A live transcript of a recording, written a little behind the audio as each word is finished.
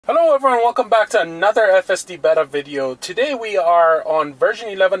Hello everyone, welcome back to another FSD beta video. Today we are on version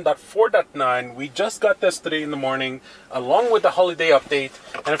 11.4.9. We just got this today in the morning along with the holiday update.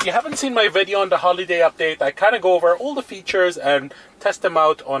 And if you haven't seen my video on the holiday update, I kind of go over all the features and test them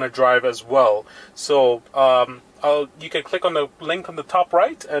out on a drive as well. So you can click on the link on the top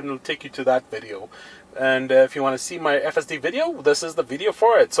right and it'll take you to that video. And if you want to see my FSD video, this is the video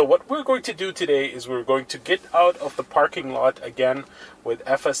for it. So what we're going to do today is we're going to get out of the parking lot again with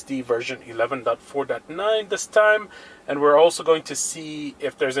FSD version 11.4.9 this time. And we're also going to see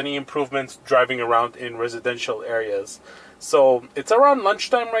if there's any improvements driving around in residential areas. So it's around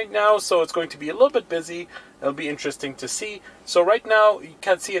lunchtime right now, so it's going to be a little bit busy. It'll be interesting to see. So right now, you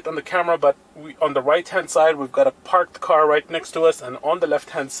can't see it on the camera, but on the right-hand side, we've got a parked car right next to us. And on the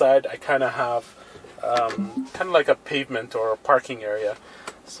left-hand side, I kind of have kind of like a pavement or a parking area.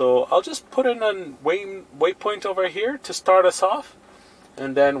 So I'll just put in a waypoint over here to start us off,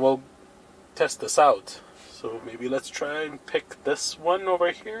 and then we'll test this out. So maybe let's try and pick this one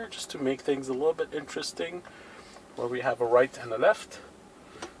over here just to make things a little bit interesting, where we have a right and a left.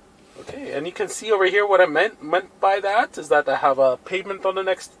 Okay, and you can see over here what I meant by that is that I have a pavement on the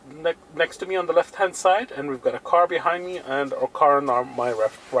next to me on the left hand side, and we've got a car behind me and a car on my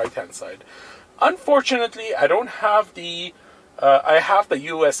right hand side. Unfortunately, I don't have the, I have the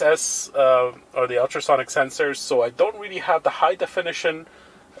USS or the ultrasonic sensors, so I don't really have the high definition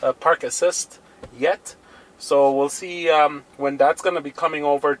park assist yet. So we'll see when that's going to be coming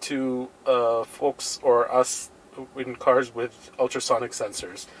over to folks or us in cars with ultrasonic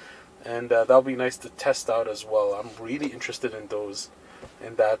sensors. And that'll be nice to test out as well. I'm really interested in those,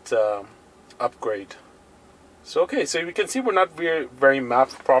 in that upgrade. So okay, so you can see we're not very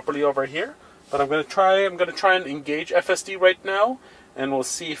mapped properly over here. But I'm gonna try and engage FSD right now, and we'll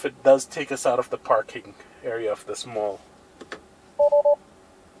see if it does take us out of the parking area of this mall.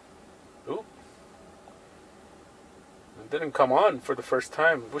 Ooh. It didn't come on for the first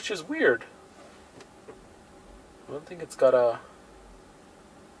time, which is weird. I don't think it's got a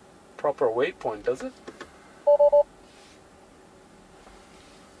proper waypoint, does it?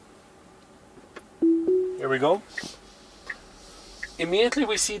 Here we go. Immediately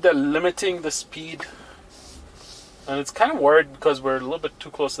we see that limiting the speed, and it's kind of weird because we're a little bit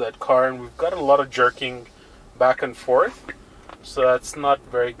too close to that car and we've got a lot of jerking back and forth, so that's not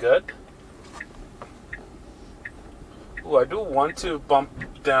very good. Ooh, I do want to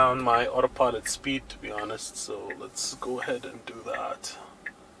bump down my autopilot speed, to be honest, so let's go ahead and do that.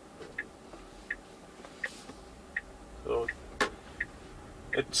 So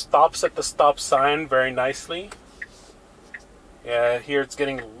it stops at the stop sign very nicely. Yeah, here it's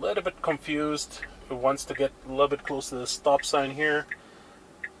getting a little bit confused. It wants to get a little bit close to the stop sign here.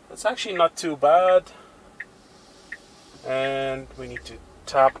 It's actually not too bad. And we need to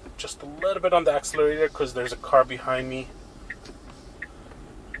tap just a little bit on the accelerator because there's a car behind me.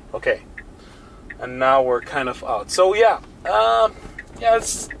 Okay. And now we're kind of out. So yeah,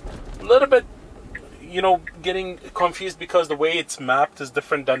 it's a little bit, you know, getting confused because the way it's mapped is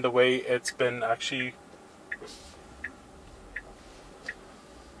different than the way it's been actually.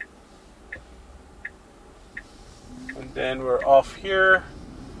 And then we're off here,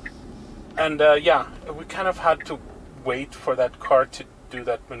 and yeah, we kind of had to wait for that car to do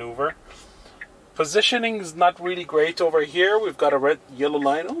that maneuver. Positioning is not really great over here. We've got a red yellow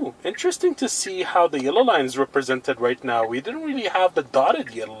line. Oh, interesting to see how the yellow line is represented right now. We didn't really have the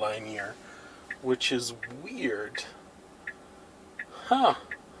dotted yellow line here, which is weird. Huh.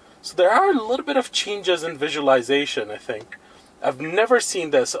 So there are a little bit of changes in visualization, I think. I've never seen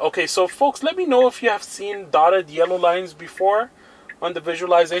this. Okay, so folks, let me know if you have seen dotted yellow lines before on the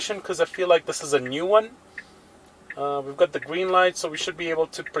visualization, because I feel like this is a new one. We've got the green light, so we should be able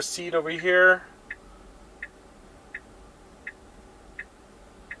to proceed over here.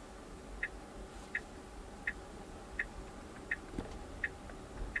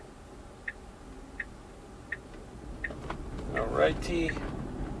 Alrighty,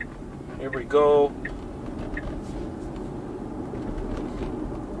 here we go.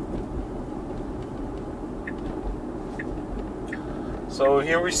 So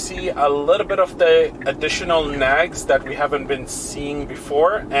here we see a little bit of the additional nags that we haven't been seeing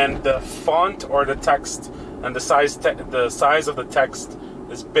before, and the font or the text and the size of the text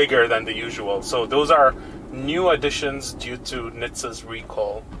is bigger than the usual. So those are new additions due to NHTSA's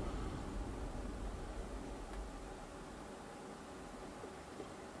recall.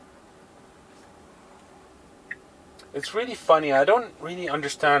 It's really funny. I don't really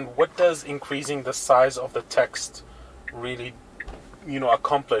understand what does increasing the size of the text really,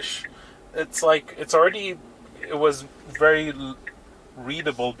 accomplish. It's like it was very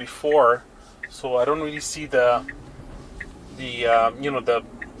readable before, so I don't really see the you know, the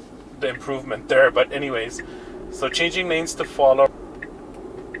improvement there. But anyways, so changing lanes to follow.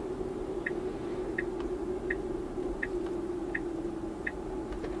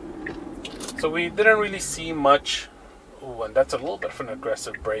 So we didn't really see much. Oh, and that's a little bit of an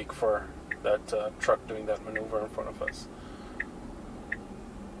aggressive brake for that truck doing that maneuver in front of us.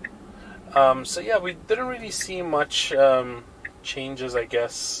 So yeah, we didn't really see much changes, I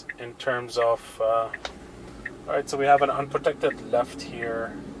guess, in terms of... Alright, so we have an unprotected left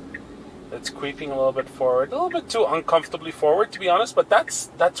here. It's creeping a little bit forward. A little bit too uncomfortably forward, to be honest, but that's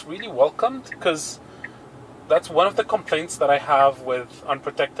really welcomed, because that's one of the complaints that I have with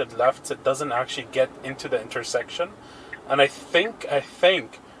unprotected lefts. It doesn't actually get into the intersection. And I think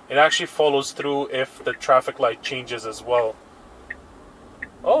it actually follows through if the traffic light changes as well.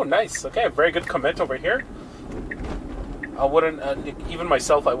 Oh, nice. Okay, very good commit over here. I wouldn't, even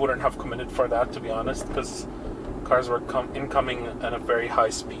myself, I wouldn't have committed for that, to be honest, because cars were incoming at a very high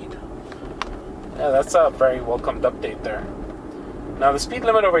speed. Yeah, that's a very welcomed update there. Now the speed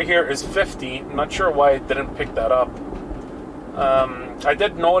limit over here is 50. I'm not sure why it didn't pick that up. I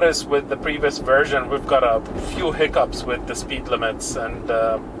did notice with the previous version we've got a few hiccups with the speed limits, and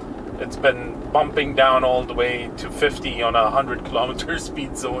it's been bumping down all the way to 50 on a 100-kilometer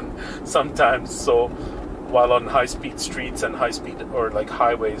speed zone sometimes, so while on high-speed streets and high-speed, or like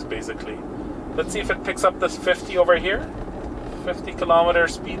highways basically. Let's see if it picks up this 50 over here. 50-kilometer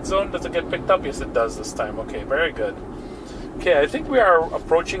speed zone. Does it get picked up? Yes, it does this time. Okay, very good. Okay, I think we are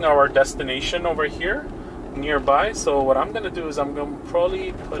approaching our destination over here nearby, so what I'm going to do is I'm going to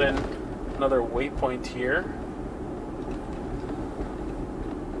probably put in another waypoint here.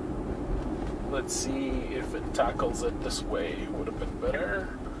 Let's see if it tackles it this way. Would have been better.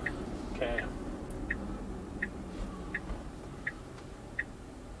 Okay.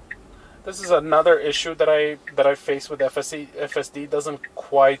 This is another issue that I face with FSD. FSD doesn't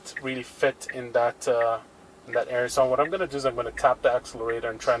quite really fit in that area. So what I'm going to do is I'm going to tap the accelerator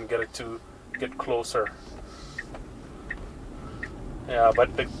and try and get it to get closer. Yeah,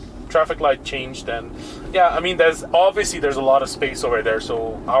 but the traffic light changed, and yeah, I mean, there's a lot of space over there,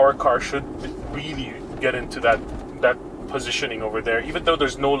 so our car should really get into that positioning over there, even though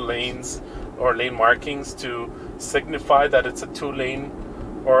there's no lanes or lane markings to signify that it's a 2-lane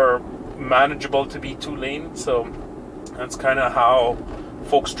or manageable to be 2-lane. So that's kind of how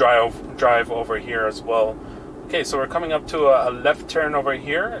folks drive over here as well. Okay, so we're coming up to a left turn over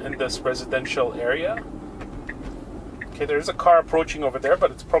here in this residential area. Okay, there's a car approaching over there,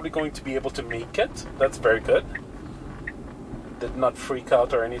 but it's probably going to be able to make it. That's very good. Did not freak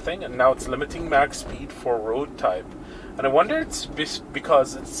out or anything. And now it's limiting max speed for road type. And I wonder it's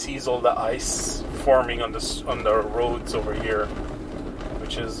because it sees all the ice forming on the roads over here,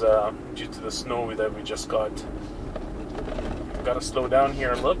 which is due to the snow that we just got. Gotta slow down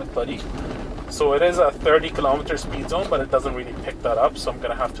here a little bit, buddy. So it is a 30-kilometer speed zone, but it doesn't really pick that up, so I'm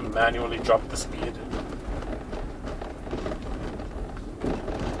gonna have to manually drop the speed.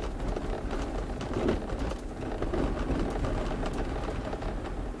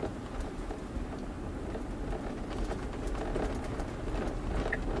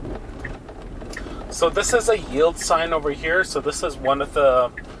 So this is a yield sign over here. So this is one of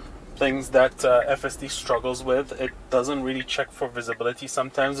the things that FSD struggles with. It doesn't really check for visibility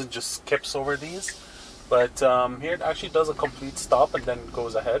sometimes. It just skips over these. But here it actually does a complete stop and then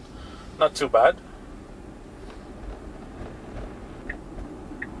goes ahead. Not too bad.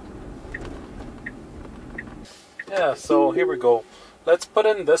 Yeah, so here we go. Let's put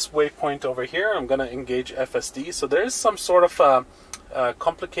in this waypoint over here. I'm going to engage FSD. So there's some sort of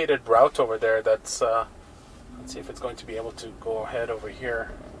complicated route over there that's let's see if it's going to be able to go ahead over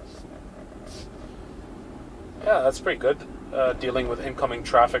here. Yeah, that's pretty good, dealing with incoming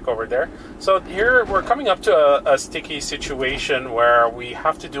traffic over there. So here we're coming up to a sticky situation where we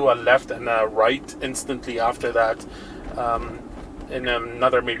have to do a left and a right instantly after that, in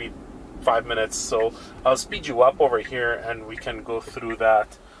another maybe 5 minutes. So I'll speed you up over here and we can go through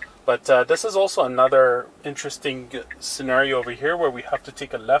that. But this is also another interesting scenario over here where we have to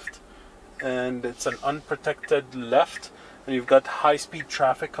take a left, and it's an unprotected left, and you've got high-speed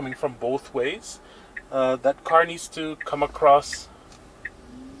traffic coming from both ways. That car needs to come across.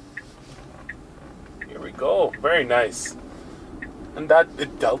 Here we go. Very nice. And that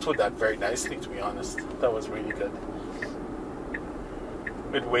it dealt with that very nicely, to be honest. That was really good.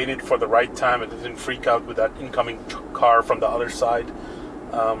 It waited for the right time and it didn't freak out with that incoming car from the other side.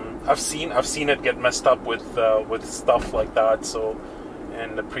 I've seen it get messed up with stuff like that. So,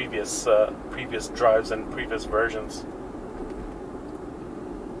 in the previous drives and previous versions.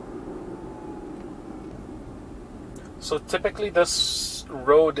 So typically this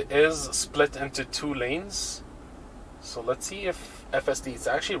road is split into 2 lanes. So let's see if FSD is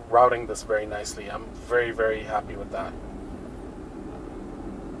actually routing this very nicely. I'm very, very happy with that.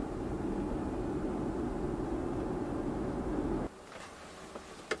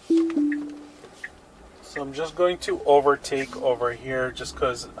 So I'm just going to overtake over here just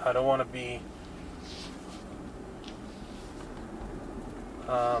because I don't want to be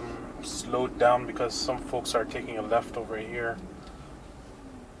slowed down because some folks are taking a left over here.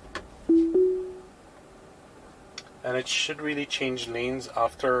 And it should really change lanes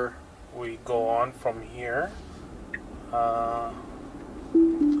after we go on from here. I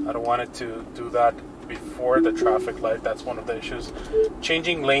don't want it to do that before the traffic light. That's one of the issues.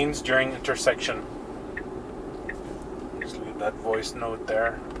 Changing lanes during intersection. Just leave that voice note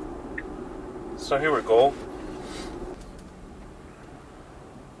there. So here we go.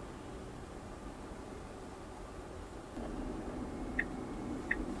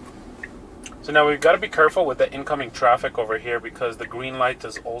 So now we've got to be careful with the incoming traffic over here because the green light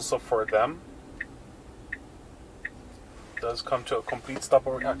is also for them. It does come to a complete stop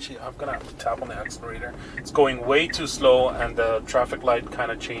over. Actually, I'm gonna have to tap on the accelerator. It's going way too slow, and the traffic light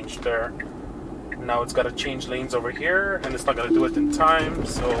kind of changed there. Now it's got to change lanes over here, and it's not gonna do it in time.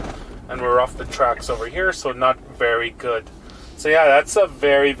 So, and we're off the tracks over here, so not very good. So yeah, that's a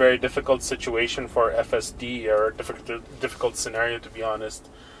very, very difficult situation for FSD, or a difficult scenario, to be honest.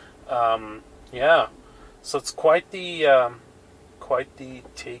 Yeah, so it's quite the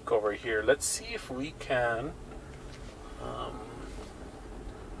take over here. Let's see if we can. I'm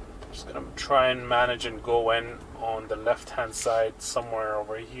just gonna try and manage and go in on the left-hand side somewhere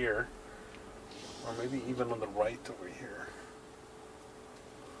over here, or maybe even on the right over here.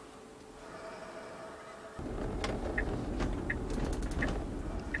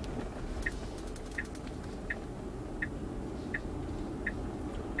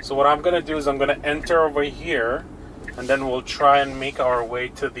 So what I'm going to do is I'm going to enter over here, and then we'll try and make our way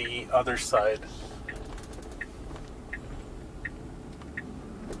to the other side.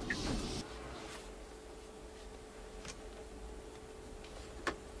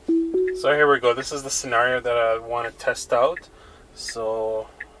 So here we go. This is the scenario that I want to test out. So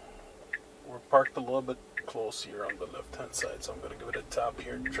we're parked a little bit close here on the left-hand side, so I'm going to give it a tap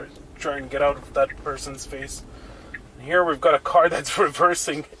here to try and get out of that person's face. And here we've got a car that's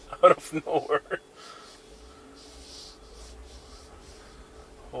reversing out of nowhere.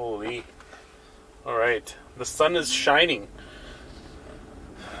 Holy. Alright. The sun is shining.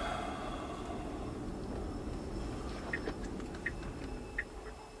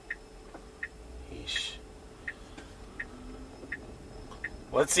 Yeesh.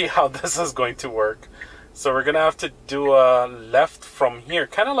 Let's see how this is going to work. So we're going to have to do a left from here.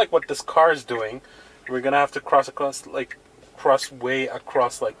 Kind of like what this car is doing. We're going to have to cross way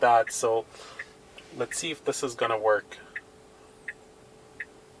across like that. So let's see if this is gonna work.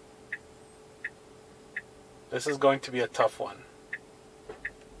 This is going to be a tough one.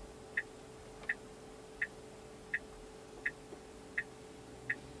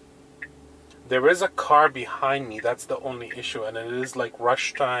 There is a car behind me, that's the only issue, and it is like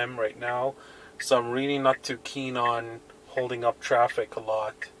rush time right now, so I'm really not too keen on holding up traffic a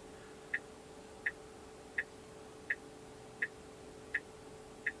lot.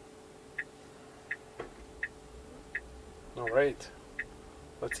 Alright,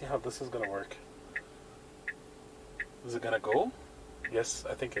 let's see how this is going to work. Is it going to go? Yes,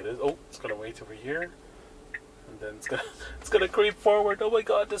 I think it is. Oh, it's going to wait over here. And then it's going to creep forward. Oh my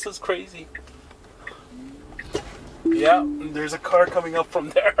god, this is crazy. Yeah, there's a car coming up from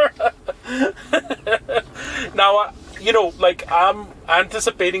there. Now, you know, like I'm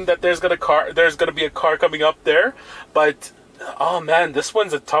anticipating that there's going to be a car coming up there, but oh man, this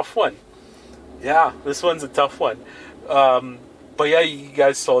one's a tough one. Yeah, this one's a tough one. But yeah, you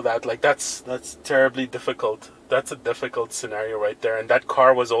guys saw that. Like that's terribly difficult. That's a difficult scenario right there. And that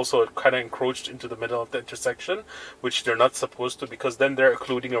car was also kind of encroached into the middle of the intersection, which they're not supposed to, because then they're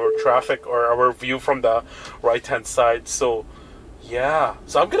occluding our traffic or our view from the right-hand side. So yeah,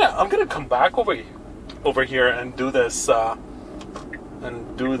 so I'm gonna come back over here and do this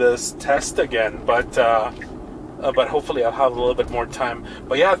test again. But hopefully I'll have a little bit more time.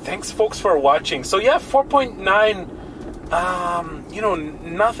 But yeah, thanks folks for watching. So yeah, 4.9. You know,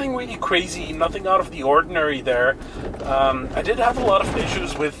 nothing really crazy, nothing out of the ordinary there. I did have a lot of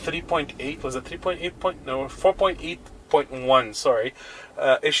issues with 3.8. Was it 3.8? No, 4.8.1. Sorry,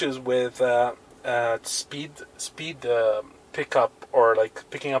 issues with speed pickup, or like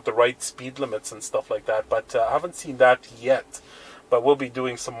picking up the right speed limits and stuff like that. But I haven't seen that yet. but we'll be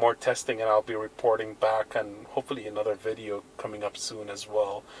doing some more testing, and I'll be reporting back, and hopefully another video coming up soon as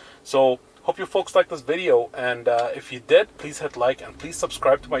well. So hope you folks like this video, and if you did, please hit like and please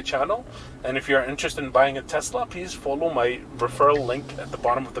subscribe to my channel. And if you're interested in buying a Tesla, please follow my referral link at the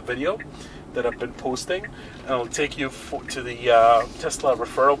bottom of the video that I've been posting, and it'll take you to the Tesla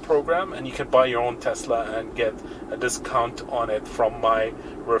referral program, and you can buy your own Tesla and get a discount on it from my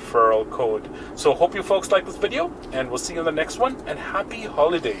referral code. So hope you folks like this video, and we'll see you in the next one, and happy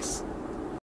holidays.